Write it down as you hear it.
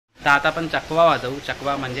तर आता आपण चकवा वाजवू.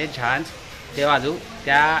 चकवा म्हणजे झांज, ते वाजवू.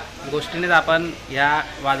 त्या गोष्टीनेच आपण या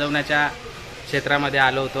वाजवण्याच्या क्षेत्रामध्ये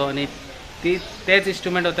आलो होतो आणि तेच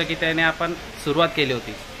इन्स्ट्रुमेंट होतं की त्याने आपण सुरुवात केली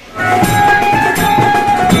होती.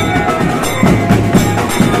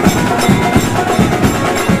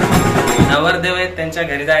 नवरदेव आहेत, त्यांच्या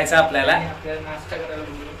घरी जायचं आपल्याला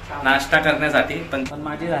नाश्ता करण्यासाठी. पण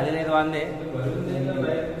माझी झालेले आहेत वांदे,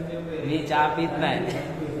 मी चहा पीत नाही.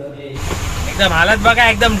 एकदम हालत बघा,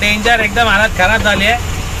 एकदम डेंजर, एकदम हालत खराब झाली आहे.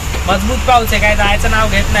 मजबूत पाऊस आहे, काय जायचं नाव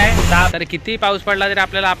घेत नाही. तर किती पाऊस पडला तरी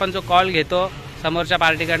आपल्याला आपण जो कॉल घेतो समोरच्या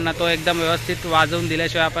पार्टीकडनं तो एकदम व्यवस्थित वाजवून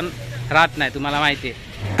दिल्याशिवाय आपण राहत नाही, तुम्हाला माहिती आहे.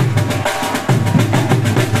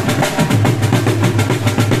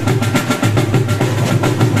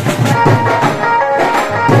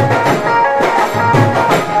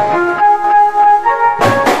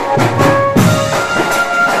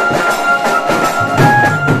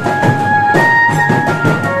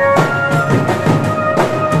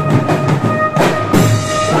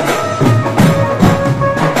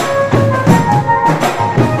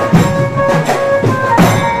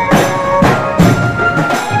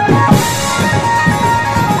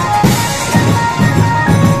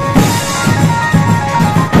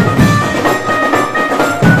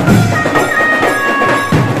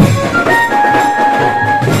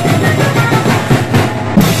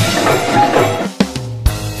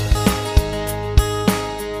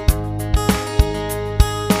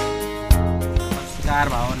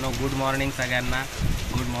 भावांनो, गुड मॉर्निंग सगळ्यांना.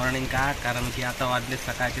 गुड मॉर्निंग का, कारण की आता वाजले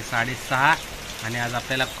सकाळचे 6:30 आणि आज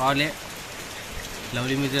आपल्याला कॉल आहे,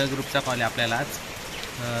 लवली म्युझिक ग्रुपचा कॉल आहे आपल्याला. आज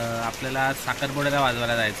आपल्याला साखरपुड्याला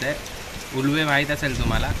वाजवायला जायचं आहे. उलवे माहीत असेल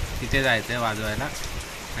तुम्हाला, तिथे जायचं आहे वाजवायला.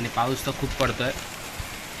 आणि पाऊस तर खूप पडतो आहे,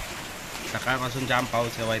 सकाळपासून जाम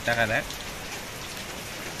पाऊस आहे, वैताग आला आहे.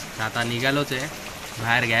 तर आता निघालोच आहे,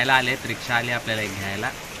 बाहेर घ्यायला आलेत, रिक्षा आली आपल्याला एक घ्यायला.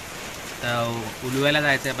 तर उलव्याला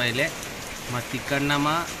जायचं आहे पहिले, मग तिकडनं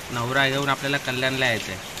मग नवरा घेऊन आपल्याला कल्याणला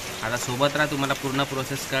यायचं आहे. आता सोबत राहा, तुम्हाला पूर्ण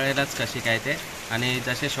प्रोसेस कळेलच कशी काय ते. आणि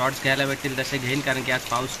जसे शॉर्ट्स घ्यायला भेटतील तसे घेईन, कारण की आज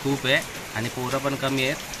पाऊस खूप आहे आणि पोरं पण कमी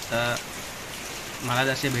आहेत. तर मला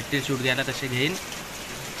जसे भेटतील शूट घ्यायला तसे घेईन,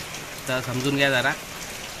 तर समजून घ्या जरा.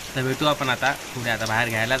 तर भेटू आपण आता पुढे. आता बाहेर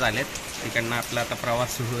घ्यायलाच आलेत, तिकडनं आपला आता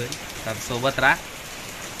प्रवास सुरू होईल. तर सोबत राहा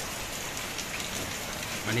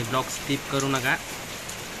आणि ब्लॉग स्किप करू नका.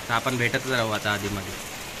 तर आपण भेटतच राहू आता आधीमध्ये.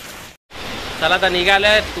 चला तर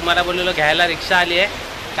निघालोय, तुम्हाला बोललेलो घ्यायला रिक्षा आली आहे.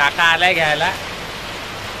 काका आलाय घ्यायला,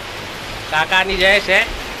 काका आणि जयेश आहे.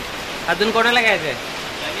 अजून कोणाला घ्यायचं आहे?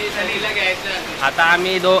 सनीला घ्यायचं. आता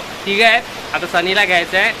आम्ही तिघे आहेत. आता सनीला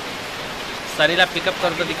घ्यायचं आहे. सनीला पिकअप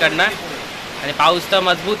करतो तिकडनं. आणि पाऊस तर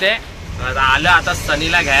मजबूत आहे. आता आलं आता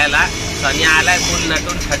सनीला घ्यायला. सनी आलाय फुल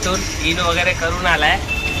नटून खटून, इन वगैरे करून आलाय.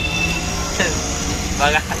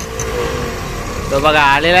 बघा तो बघा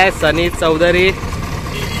आलेला आहे सनी चौधरी.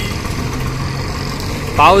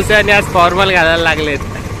 पाऊस आहे आणि आज फॉर्मल घालायला लागलेत.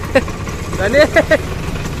 सनी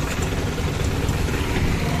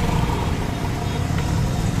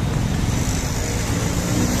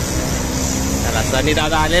चला, सनी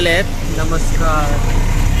दादा आलेले आहेत. नमस्कार.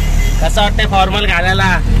 कसं वाटतंय फॉर्मल घालायला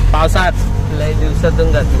पावसात? लय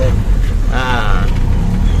दिवसातून घातले. हा,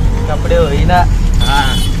 कपडे होईना. हा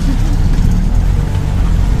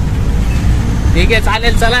ठीक आहे,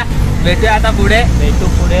 चालेल. चला भेटूया आता पुढे. भेटू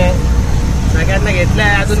पुढे. सगळ्यांना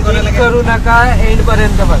घेतलंय, अजून कोणाला करू नका, एंड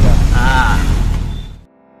पर्यंत बघा. हा,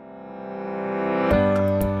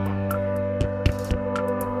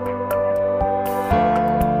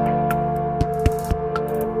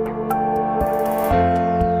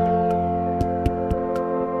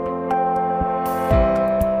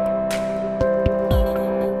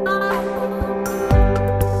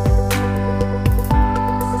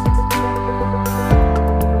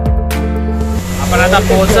 आता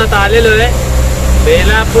पोहोचत आलेलो आहे.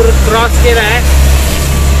 बेलापूर क्रॉस केला आहे.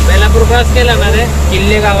 बेलापूर क्रॉस केला ना रे.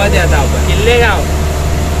 किल्ले गावात आता आपण. किल्ले गाव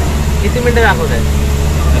किती मिनिटं दाखवत आहेत?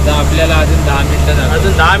 आता आपल्याला अजून 10 मिनिटं.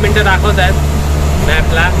 अजून 10 मिनिटं दाखवत आहेत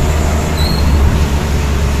मॅपला.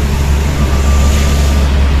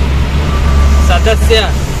 सदस्य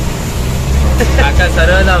काका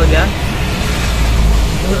सरळ जाऊ द्या.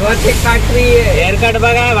 हेअरकट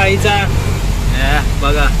बघा भाईचा.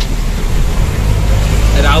 बघा,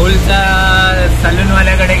 राहुलचा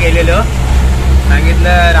सलूनवाल्याकडे गेलेलो.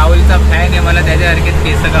 सांगितलं राहुलचा फॅन आहे, मला त्याच्यासारखेच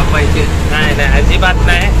केस कापायचे. नाही नाही, अजिबात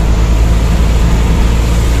नाही,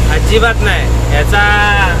 अजिबात नाही. याचा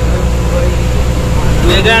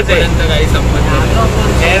वेगळाच आहे, काही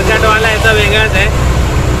संबंध. हेअरकटवाला याचा वेगळाच आहे.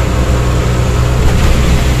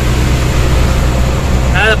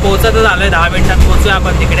 पोहोचतच आलोय, 10 मिनिटात पोहोचूया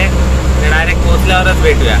आपण तिकडे. डायरेक्ट पोहोचल्यावरच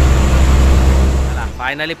भेटूया.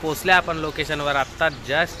 फायनली पोचले आपण लोकेशनवर आत्ता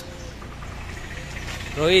जस्ट.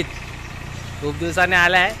 रोहित खूप दिवसाने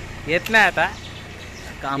आलाय, येत नाही आता,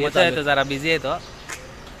 येतो जरा बिझी येतो.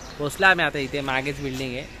 पोचला आम्ही आता. इथे मागेच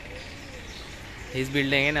बिल्डिंग आहे, हीच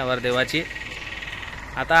बिल्डिंग आहे नवरदेवाची.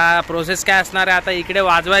 आता प्रोसेस काय असणार आहे, आता इकडे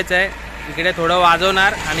वाजवायचं आहे, इकडे थोडं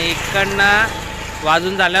वाजवणार आणि इकडनं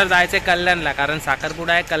वाजून झाल्यावर जायचं आहे कल्याणला, कारण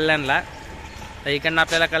साखरपुडा आहे कल्याणला. तर इकडनं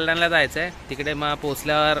आपल्याला कल्याणला जायचं आहे. तिकडे मग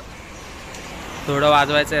पोचल्यावर थोडं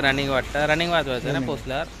वाजवायचं आहे, रनिंग वाटतं, रनिंग वाजवायचं आहे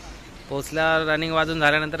ना. पोचल्यावर रनिंग वाजून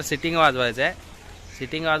झाल्यानंतर सिटिंग वाजवायचं आहे.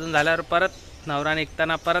 सिटिंग वाजून झाल्यावर परत नवरा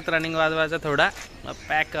निघताना परत रनिंग वाजवायचं थोडा, मग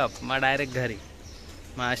पॅकअप, मग डायरेक्ट घरी.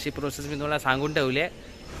 मग अशी प्रोसेस मी तुम्हाला सांगून ठेवली आहे,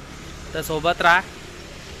 तर सोबत राहा.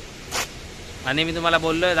 आणि मी तुम्हाला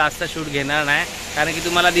बोललो आहे जास्त शूट घेणार नाही, कारण की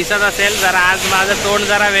तुम्हाला दिसत असेल जरा आज माझं तोंड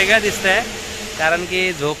जरा वेगळं दिसतंय, कारण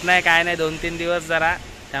की झोप नाही काय नाही 2-3 दिवस जरा,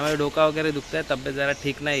 त्यामुळे डोका वगैरे दुखतंय, तब्येत जरा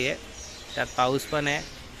ठीक नाही आहे. त्यात पाऊस पण आहे,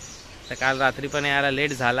 तर काल रात्री पण यायला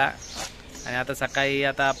लेट झाला आणि आता सकाळी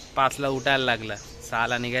आता 5ला उठायला लागलं.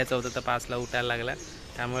 6ला निघायचं होतं तर 5ला उठायला लागलं,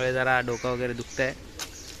 त्यामुळे जरा डोकं वगैरे दुखतंय.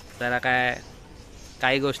 जरा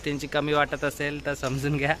काही गोष्टींची कमी वाटत असेल तर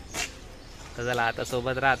समजून घ्या. तर चला आता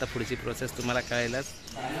सोबत राहा, आता पुढची प्रोसेस तुम्हाला कळेलच.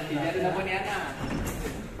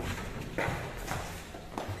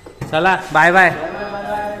 चला बाय बाय.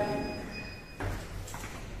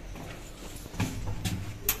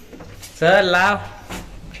 चल लाव.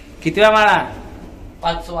 कितव्या माळा?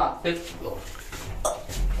 5वा, 5th फ्लोर.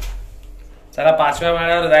 चला 5व्या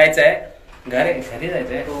माळ्यावर जायचंय. घरी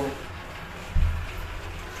जायचंय.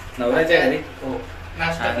 नवऱ्याच्या घरी.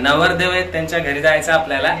 नवरदेव आहेत त्यांच्या घरी जायचं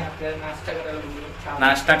आपल्याला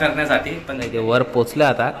नाश्ता करण्यासाठी. पण इथे वर पोचलं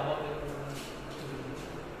आता.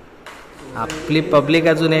 आपली पब्लिक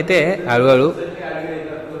अजून येते हळूहळू.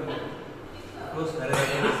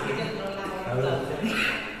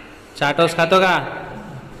 चाटोस खातो का?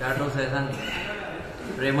 चाटोस आहे सांग.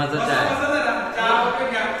 प्रेमाचं चाय.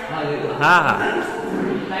 हा हा.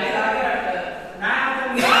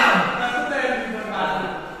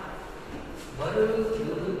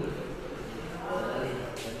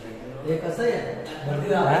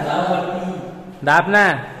 दाब ना.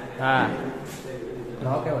 हा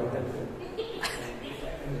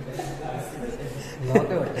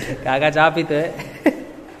काका चहा पितोय.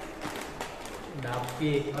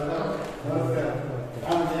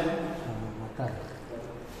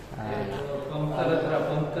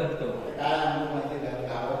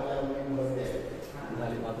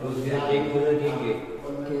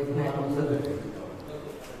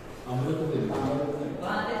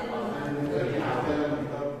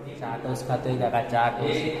 चाटोस खातोय काका.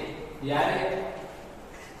 चाटोस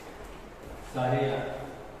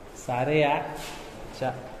सारे या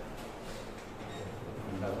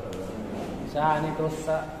चहा आणि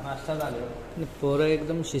टोस्टचा नाश्ता झाला. पोरं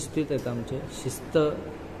एकदम शिस्तीत आहेत आमचे, शिस्त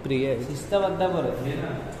प्रिय आहे. शिस्तबद्ध बरं,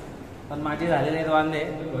 पण माझी झालेले आहेत वांदे.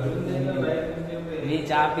 मी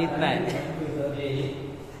चहा पित नाही.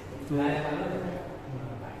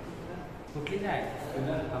 कुठली चाय?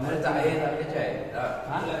 चहा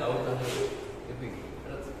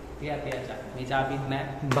मी चहा पित नाही.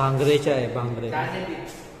 भांगरेच्या आहे, भांगरे.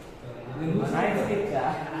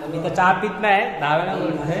 मी तर चहा पित नाही. 10 वेळा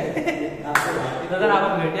बोलतोय. तिथं जर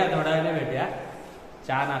आपण भेटूया, थोड्या वेळाने भेटूया.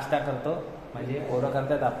 चहा नाश्ता करतो, म्हणजे पोरं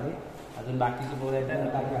करतात आपली, अजून बाकीची पोरं येतात.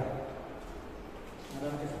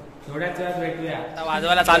 थोड्याच वेळात भेटूया. आता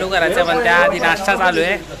वाजवायला चालू करायचं, पण त्याआधी नाश्ता चालू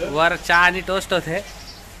आहे. वर चहा आणि टोस्ट होते.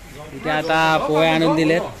 इथे आता पोहे आणून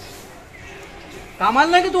दिलेत. कामाला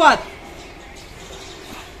नाही की तू आज?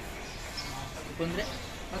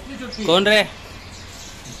 कोण रे?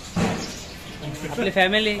 आपली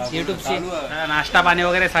फॅमिली युट्यूबची. नाश्ता पाणी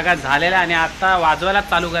वगैरे सगळं झालेलं आणि आता वाजवायलाच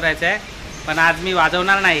चालू करायचं आहे. पण आज मी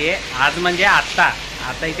वाजवणार नाही आहे. आज म्हणजे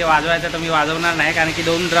आता इथे वाजवायचं तर मी वाजवणार नाही, कारण की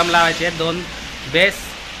 2 ड्रम लावायचे आहेत, 2 बेस,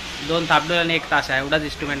 2 थापडोल आणि 1 ताशा, एवढाच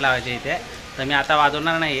इन्स्ट्रुमेंट लावायचे इथे. तर मी आता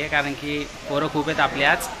वाजवणार नाही आहे, कारण की पोरं खूप आहेत आपले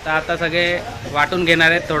आज. तर आता सगळे वाटून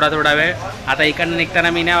घेणार आहेत थोडा वेळ. आता इकडनं निघताना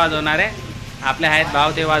मी नाही वाजवणार आहे, आपले आहेत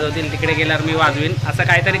भाव ते वाजवतील, तिकडे गेल्यावर मी वाजवीन, असं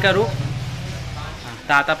काहीतरी करू.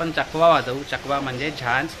 तर आता आपण चकवा वाजवू. चकवा म्हणजे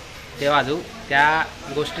झांज, ते वाजवू. त्या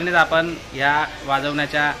गोष्टीनेच आपण या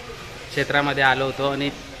वाजवण्याच्या क्षेत्रामध्ये आलो होतो आणि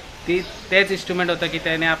तेच इन्स्ट्रुमेंट होतं की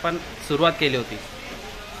त्याने आपण सुरुवात केली होती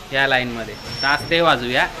या लाईनमध्ये. तर आज ते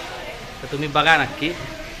वाजवूया. तर तुम्ही बघा नक्की.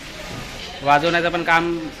 वाजवण्याचं पण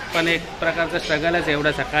काम पण एक प्रकारचं स्ट्रगलच.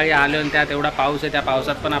 एवढं सकाळी आलो आणि त्यात एवढा पाऊस आहे, त्या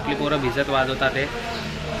पावसात पण आपली पोरं भिजत वाजवतात आहे.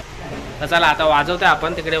 तर चला आता वाजवतोय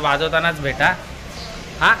आपण, तिकडे वाजवतानाच भेटा.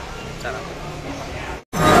 हां चला.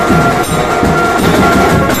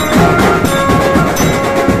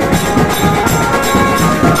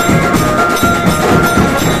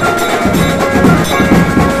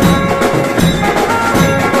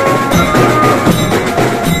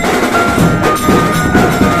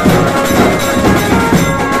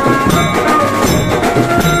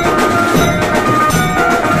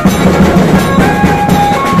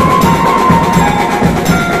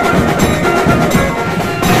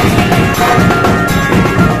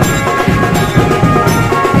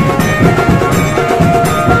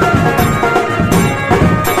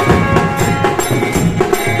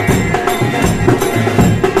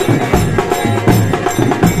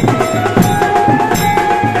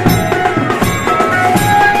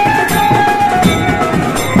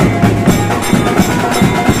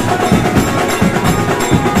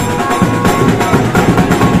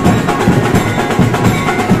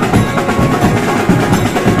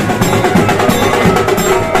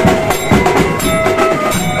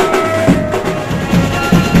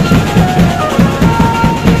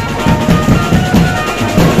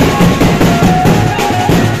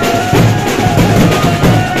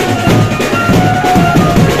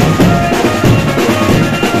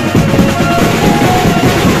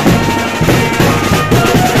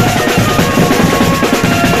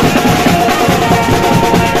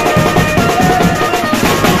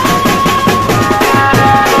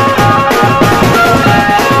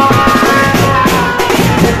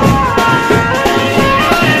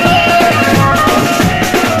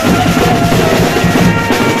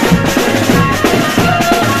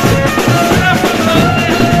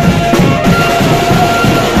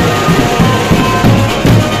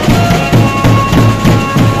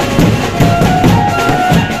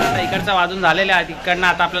 वाजून झालेले आहेत. इकडनं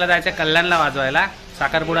आता आपल्याला जायचं कल्याणला वाजवायला.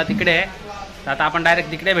 साखरपुडा तिकडे आहे, तर आता आपण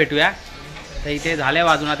डायरेक्ट तिकडे भेटूया. तर इथे झाले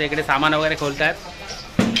वाजून, आता इकडे सामान वगैरे खोलतायत.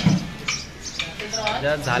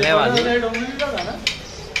 जर झाले वाजून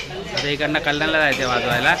आता इकडनं कल्याणला जायचं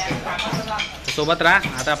वाजवायला. सोबत राहा,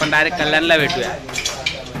 आता आपण डायरेक्ट कल्याणला भेटूया.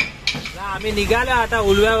 आम्ही निघालो आता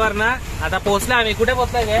उलव्यावरनं. आता पोहोचलो आम्ही. कुठे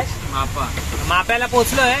पोहोचलोय गॅस? माप्याला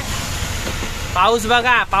पोहोचलोय. पाऊस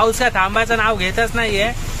बघा, पाऊस काय थांबायचं नाव घेतच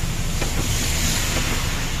नाहीये.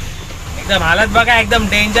 एकदम हालत बघा, एकदम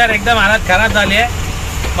डेंजर, एकदम हालत खराब झाली आहे.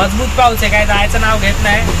 मजबूत पाऊस आहे, काय जायचं नाव घेत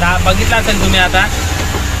नाही. बघितलं असेल तुम्ही. आता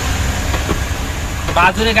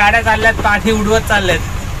बाजूने गाड्या चालल्यात, पाठी उडवत चालल्यात.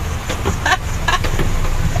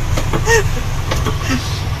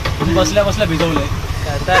 बसल्या बसल्या भिजवलंय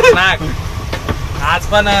खतरनाक. आज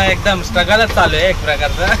पण एकदम स्ट्रगलच चालू आहे एक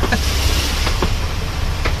प्रकारचं.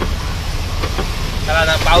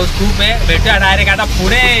 चला पाऊस खूप आहे, भेटूया डायरेक्ट आता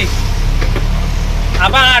पुढे.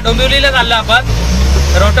 आपण डोंबिवलीला चाललो आपण.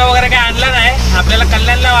 रोटो वगैरे काय आणला नाही, आपल्याला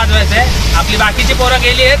कल्याणला वाजवायचंय. आपली बाकीची पोरं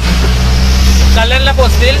गेली आहेत, कल्याणला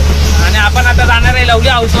पोचतील. आणि आपण आता जाणार आहे लवली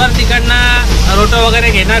हाऊसवर. तिकडनं रोटो वगैरे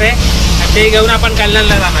घेणार आहे आणि ते घेऊन आपण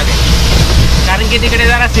कल्याणला जाणार आहे. कारण की तिकडे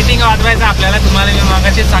जरा सिटिंग वाजवायचं आपल्याला, तुम्हाला मी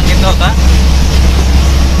मागाशीच सांगितलं होतं.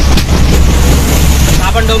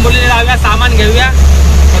 आपण डोंबिवलीला जाऊया, सामान घेऊया,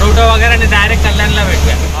 रोटो वगैरे आणि डायरेक्ट कल्याणला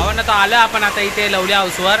भेटूया. भावांना तर आलं आपण आता इथे लवली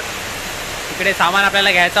हाऊसवर. इकडे सामान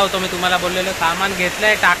आपल्याला घ्यायचा होतं, मी तुम्हाला बोललेलं. सामान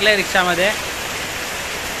घेतलंय, टाकलंय रिक्षामध्ये.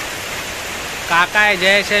 काका आहे,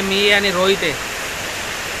 जयेश आहे, मी आणि रोहित आहे.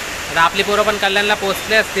 आता आपली पोरं पण कल्याणला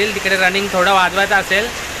पोचले असतील. तिकडे रनिंग थोडं वाजवायचं असेल,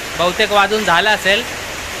 बहुतेक वाजून झालं असेल.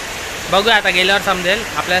 बघूया आता गेल्यावर समजेल.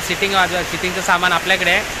 आपल्याला सिटिंग सिटिंगचं सामान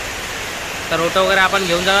आपल्याकडे आहे. तर रोटो वगैरे आपण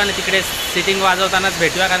घेऊन जाऊ आणि तिकडे सिटिंग वाजवतानाच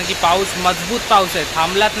भेटूया. कारण की पाऊस, मजबूत पाऊस आहे,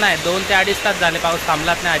 थांबलाच नाही. 2 ते 2.5 तास झाले पाऊस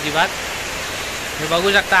थांबलाच नाही अजिबात. हे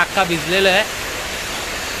बघू शकता, अख्खा भिजलेलं आहे.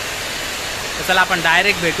 तर चला आपण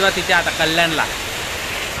डायरेक्ट भेटूया तिथे आता कल्याणला.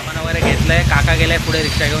 सामान वगैरे घेतलं आहे, काका गेलं आहे पुढे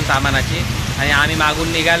रिक्षा घेऊन सामानाची. आणि आम्ही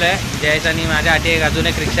मागून निघालो आहे. जयेशानी माझ्यासाठी अजून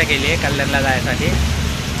एक रिक्षा केली आहे कल्याणला जायसाठी.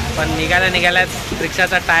 पण निघाल्याच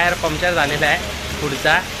रिक्षाचा टायर पंक्चर झालेला आहे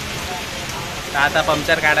पुढचा. तर आता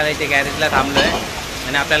पंक्चर काढायला इथे गॅरेजला थांबलो आहे.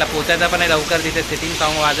 आणि आपल्याला पोचायचं पण आहे लवकर. तिथे सिटिंग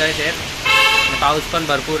सॉंग वाजवायचे आहेत आणि पाऊस पण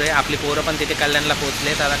भरपूर आहे. आपली पोरं पण तिथे कल्याणला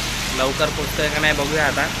पोचले. तर लवकर पोचतोय का नाही बघूया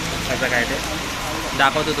आता कसं काय ते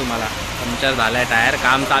दाखवतो तुम्हाला. पंक्चर झालं आहे टायर,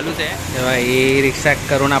 काम चालूच आहे. तेव्हा ही रिक्षा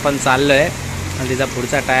करून आपण चाललो आहे आणि तिचा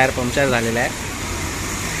पुढचा टायर पंक्चर झालेला आहे.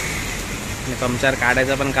 आणि पंक्चर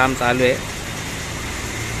काढायचं पण काम चालू आहे.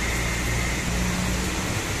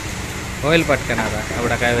 होईल पटकन, आता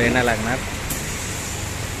एवढा काय वेळ नाही लागणार.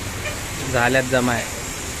 झाल्यात जमा आहे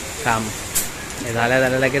काम. हे झाल्या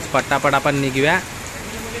लगेच पटापट आपण निघूया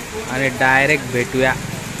आणि डायरेक्ट भेटूया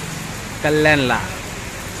कल्याणला.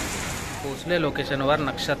 पोचलोय लोकेशनवर,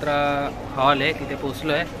 नक्षत्र हॉल आहे तिथे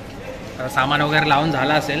पोचलो आहे. सामान वगैरे लावून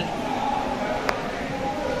झालं असेल.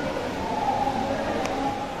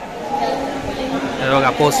 बघा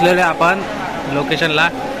पोचलेलो आहे आपण लोकेशनला.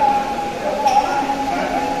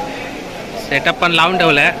 सेटअप पण लावून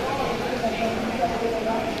ठेवलाय.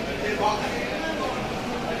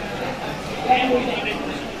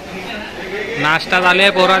 नाश्ता चालू आहे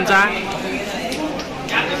पोरांचा.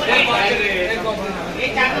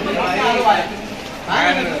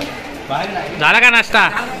 झाला का नाश्ता?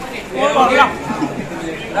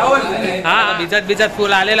 हा, भिजत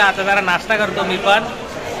फुल आलेला. आता जरा नाश्ता करतो मी पण.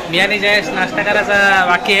 मी आणि जयेश नाश्ता करायचा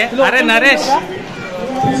बाकी आहे. अरे नरेश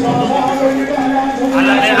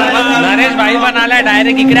भाई पण आलाय,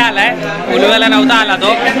 डायरेक्ट इकडे आलाय. उलव्याला नव्हता आला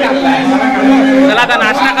तो. चला आता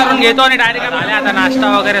नाश्ता करून घेतो आणि डायरेक्ट आले. आता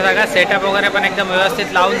नाश्ता वगैरे सगळा सेटअप वगैरे पण एकदम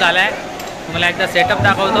व्यवस्थित लावून झालाय. तुम्हाला एकदा सेटअप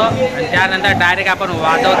दाखवतो आणि त्यानंतर डायरेक्ट आपण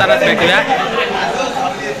वाजवतानाच भेटूया.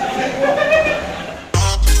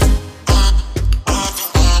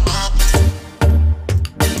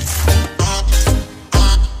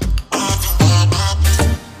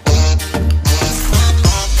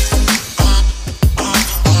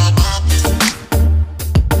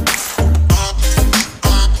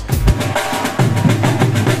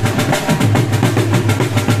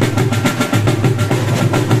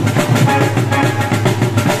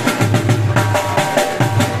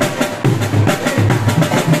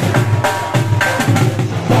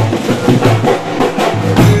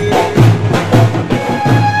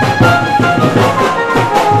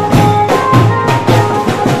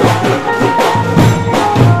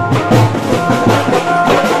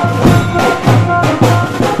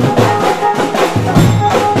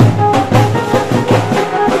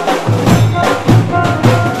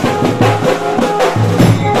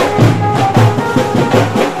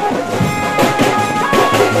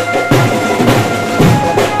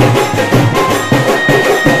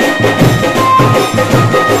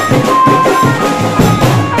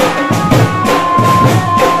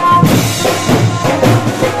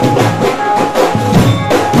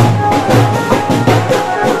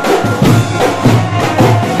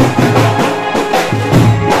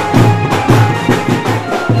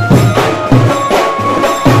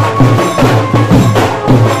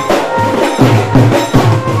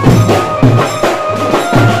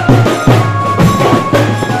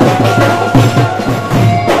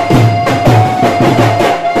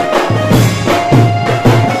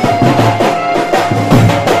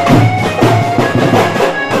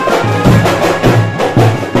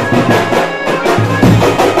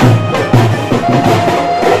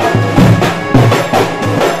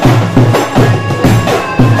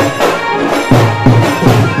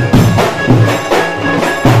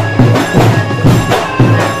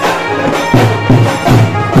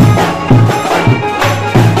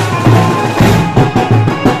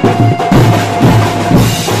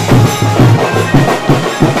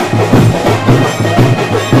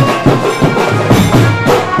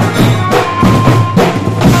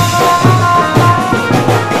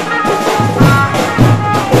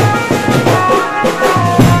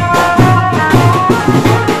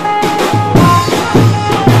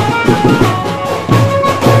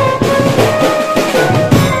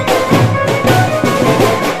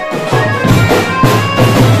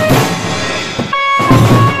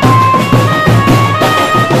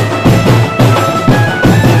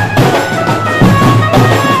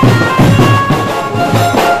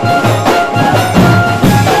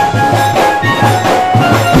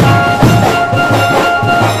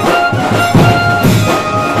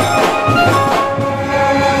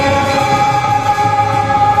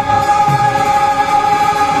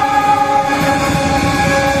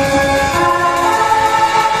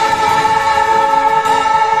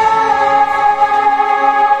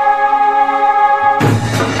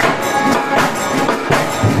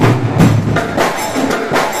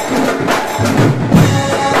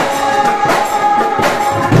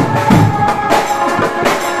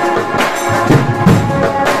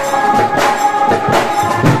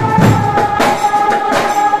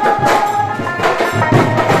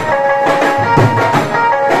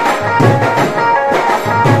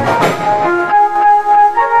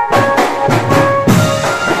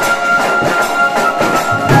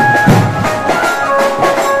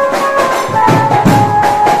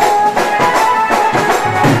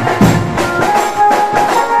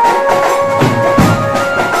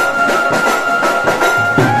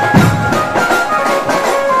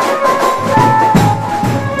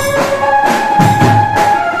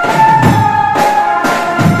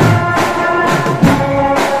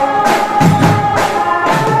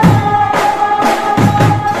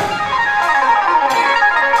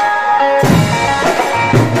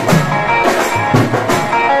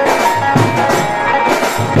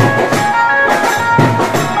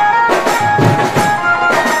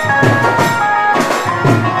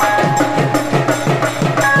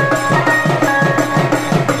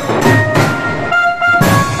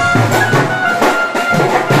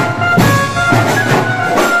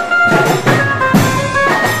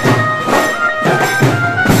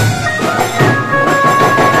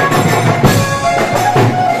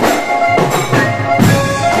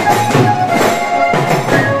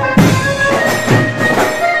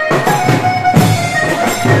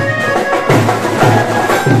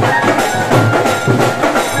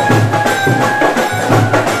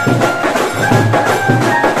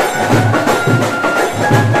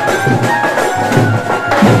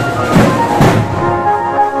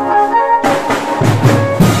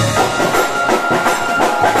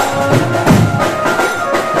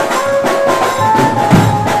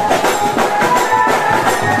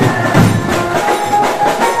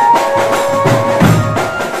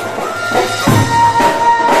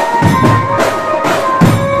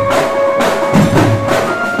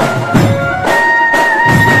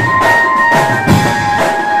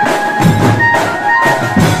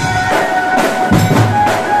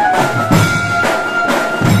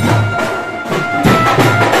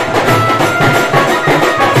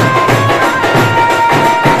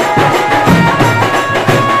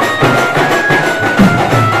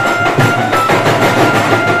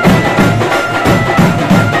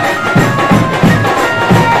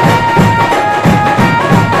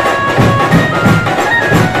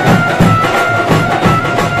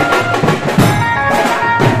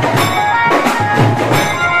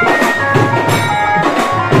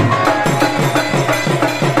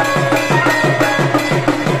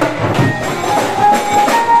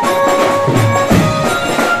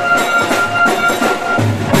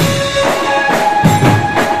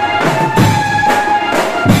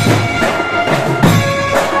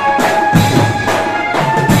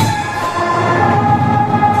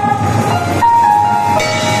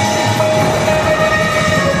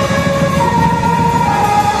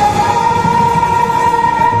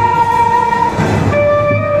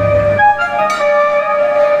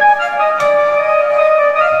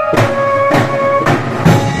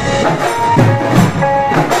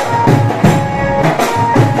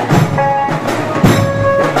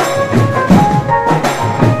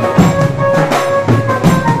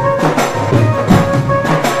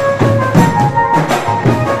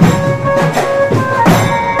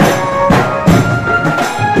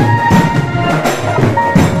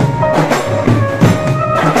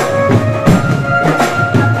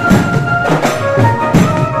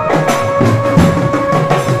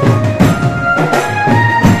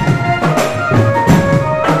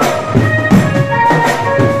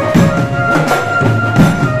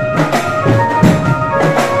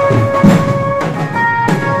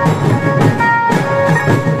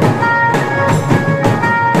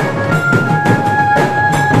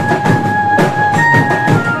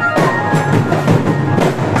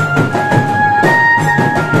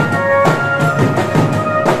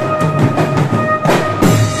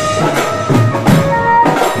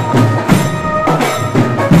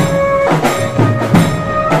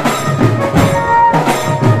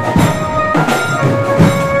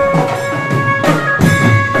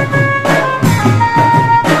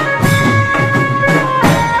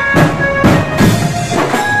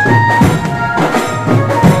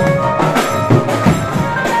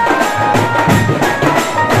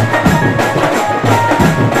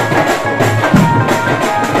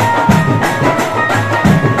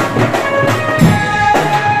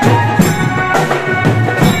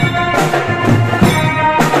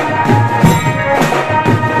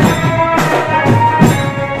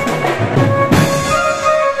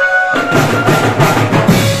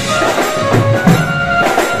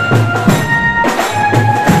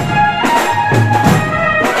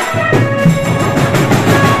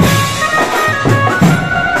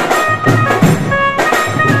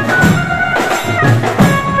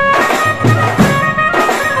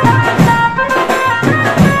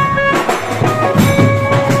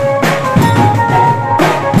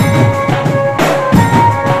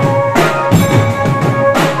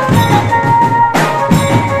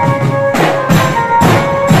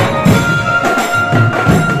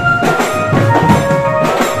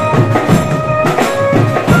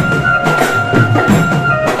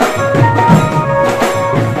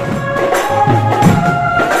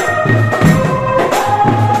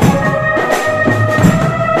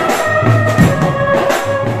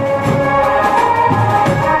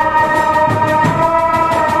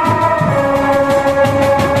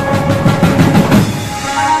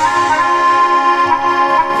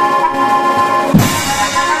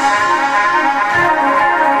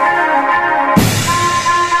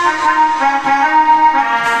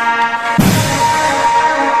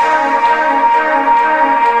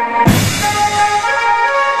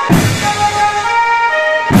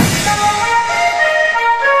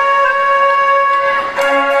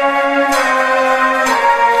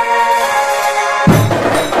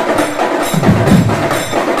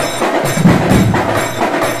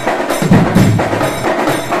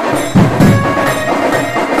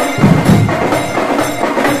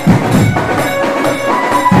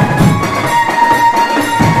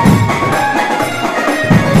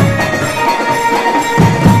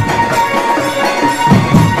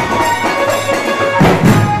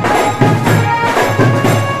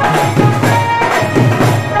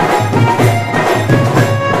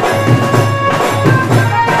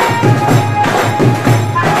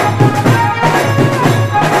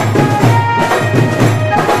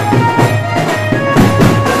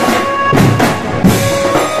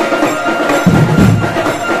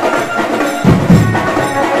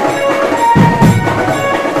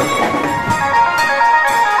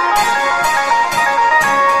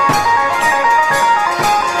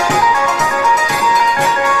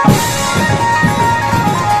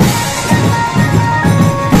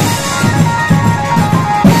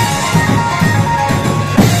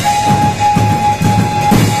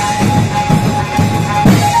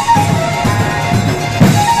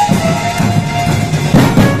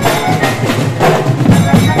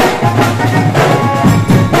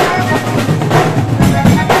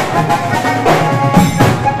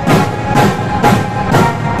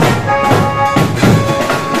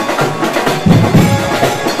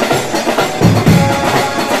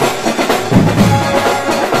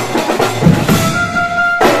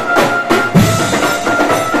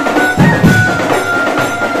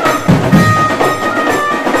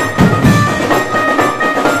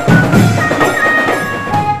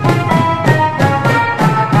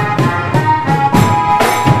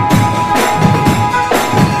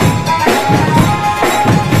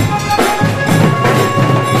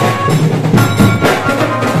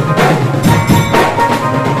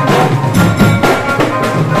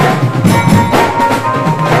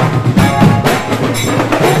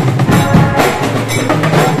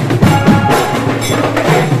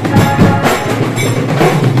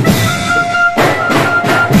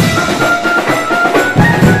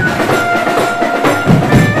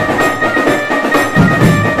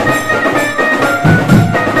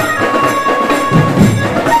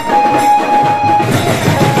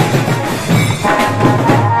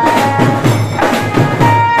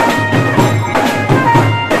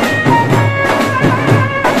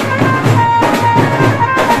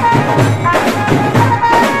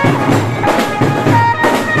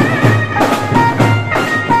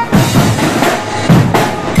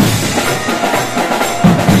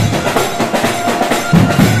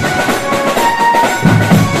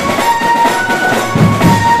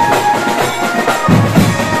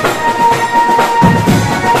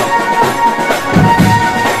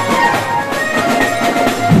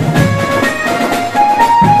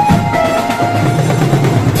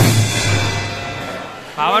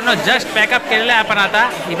 मित्रांनो जस्ट पॅकअप केलेलं आहे आपण आता.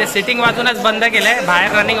 इथे सिटिंग वाजूनच बंद केलं आहे.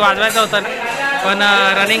 बाहेर रनिंग वाजवायचं होतं पण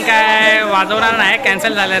रनिंग काय वाजवणार नाही,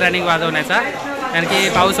 कॅन्सल झालं आहे रनिंग वाजवण्याचा. कारण की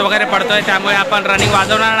पाऊस वगैरे पडतो आहे त्यामुळे आपण रनिंग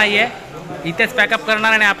वाजवणार नाही आहे. इथेच पॅकअप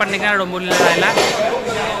करणार आणि आपण निघणार डोंबिवलीला जायला.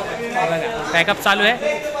 पॅकअप चालू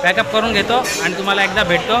आहे. पॅकअप करून घेतो आणि तुम्हाला एकदा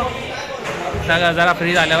भेटतो जरा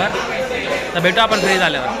फ्री झाल्यावर. तर भेटू आपण फ्री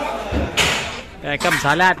झाल्यावर. पॅकअप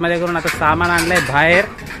झालं आतमध्ये करून आता सामान आणलं आहे बाहेर.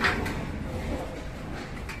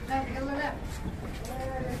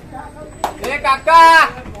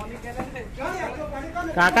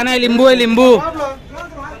 काका नाही, लिंबू आहे लिंबू.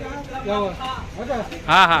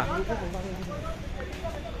 हा हा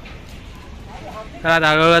चला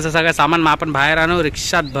धागळचं सगळं सामान मग आपण बाहेर आणू,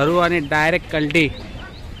 रिक्षात भरू आणि डायरेक्ट कल्टी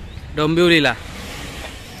डोंबिवलीला.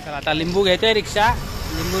 तर आता लिंबू घेतोय रिक्षा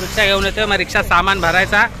घेऊन येतोय. मग रिक्षात सामान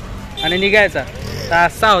भरायचा आणि निघायचा. तर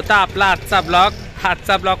असा होता आपला आजचा ब्लॉग.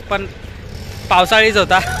 आजचा ब्लॉग पण पावसाळीच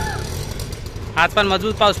होता. आज पण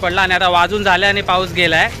मजबूत पाऊस पडला आणि आता वाजून झाले आणि पाऊस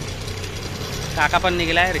गेलाय. काका पण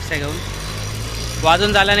निघालाय रिक्षा घेऊन.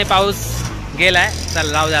 वाजून झाल्याने पाऊस गेलाय.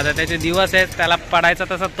 चल जाऊ द्या, त्याचे दिवस आहेत, त्याला पडायचा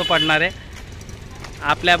तसाच तो पडणार आहे.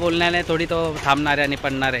 आपल्या बोलण्याने थोडी तो थांबणार आहे आणि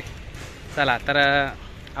पडणार आहे. चला तर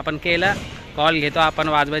आपण केलं कॉल घेतो आपण.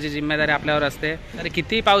 वाजवायची जिम्मेदारी आपल्यावर असते. तरी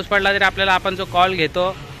किती पाऊस पडला तरी आपल्याला आपण जो कॉल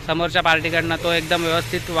घेतो समोरच्या पार्टीकडनं तो एकदम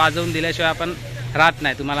व्यवस्थित वाजवून दिल्याशिवाय आपण राहत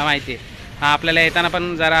नाही. तुम्हाला माहिती आहे. हा आपल्याला येताना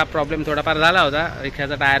पण जरा प्रॉब्लेम थोडाफार झाला होता.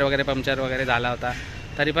 रिक्षाचा टायर वगैरे पंक्चर वगैरे झाला होता.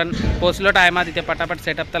 तरी पण पोचलो टायमात. तिथे पटापट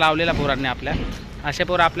सेटअप तर लावलेला पोरांनी आपल्या. असे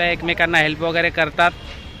पोरं आपल्या एकमेकांना हेल्प वगैरे करतात.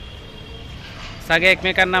 सगळे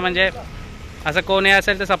एकमेकांना म्हणजे असं कोणी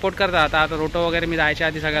असेल तर सपोर्ट करतात. आता रोटो वगैरे मी जायच्या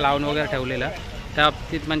आधी सगळं लावून वगैरे ठेवलेलं. त्या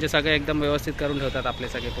बाबतीत म्हणजे सगळे एकदम व्यवस्थित करून ठेवतात आपले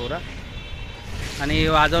सगळे पोरं. आणि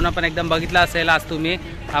वाजवणं पण एकदम बघितलं असेल आज तुम्ही.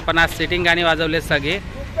 आपण आज सिटिंग गाणी वाजवलेत सगळे.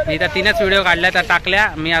 मी त्या 3च व्हिडिओ काढल्या त्या टाकल्या.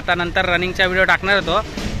 मी आता नंतर रनिंगचा व्हिडिओ टाकणार होतो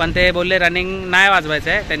पण ते बोलले रनिंग नाही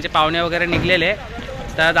वाजवायचं आहे. त्यांचे पाहुणे वगैरे निघलेले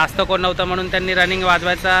तर जास्त कोण नव्हतं म्हणून त्यांनी रनिंग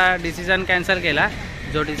वाजवायचा डिसिजन कॅन्सल केला.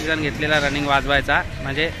 जो डिसिजन घेतलेला रनिंग वाजवायचा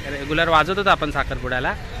म्हणजे रेग्युलर वाजवत होतो आपण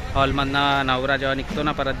साखरपुड्याला हॉलमधनं नवरा जेव्हा निघतो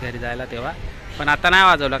ना परत घरी जायला तेव्हा. पण आता नाही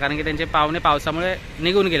वाजवलं कारण की त्यांचे पाहुणे पावसामुळे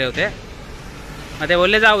निघून गेले होते. मग ते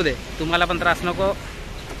बोलले जाऊ दे, तुम्हाला पण त्रास नको,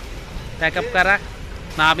 पॅकअप करा.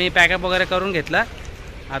 मग आम्ही पॅकअप वगैरे करून घेतलं.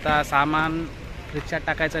 आता सामान रिक्षात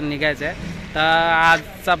टाकायचं निघायचं आहे. तर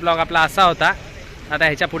आजचा ब्लॉग आपला असा होता. आता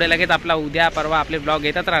ह्याच्या पुढे लगेच आपला उद्या परवा आपले ब्लॉग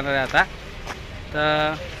येतच राहणार आहे आता.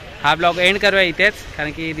 तर हा ब्लॉग एंड करूया इथेच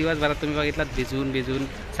कारण की दिवसभरात तुम्ही बघितलं भिजून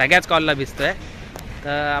सगळ्याच कॉलला भिजतो आहे.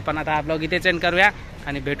 तर आपण आता हा ब्लॉग इथेच एंड करूया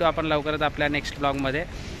आणि भेटू आपण लवकरच आपल्या नेक्स्ट ब्लॉगमध्ये.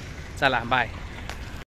 चला बाय.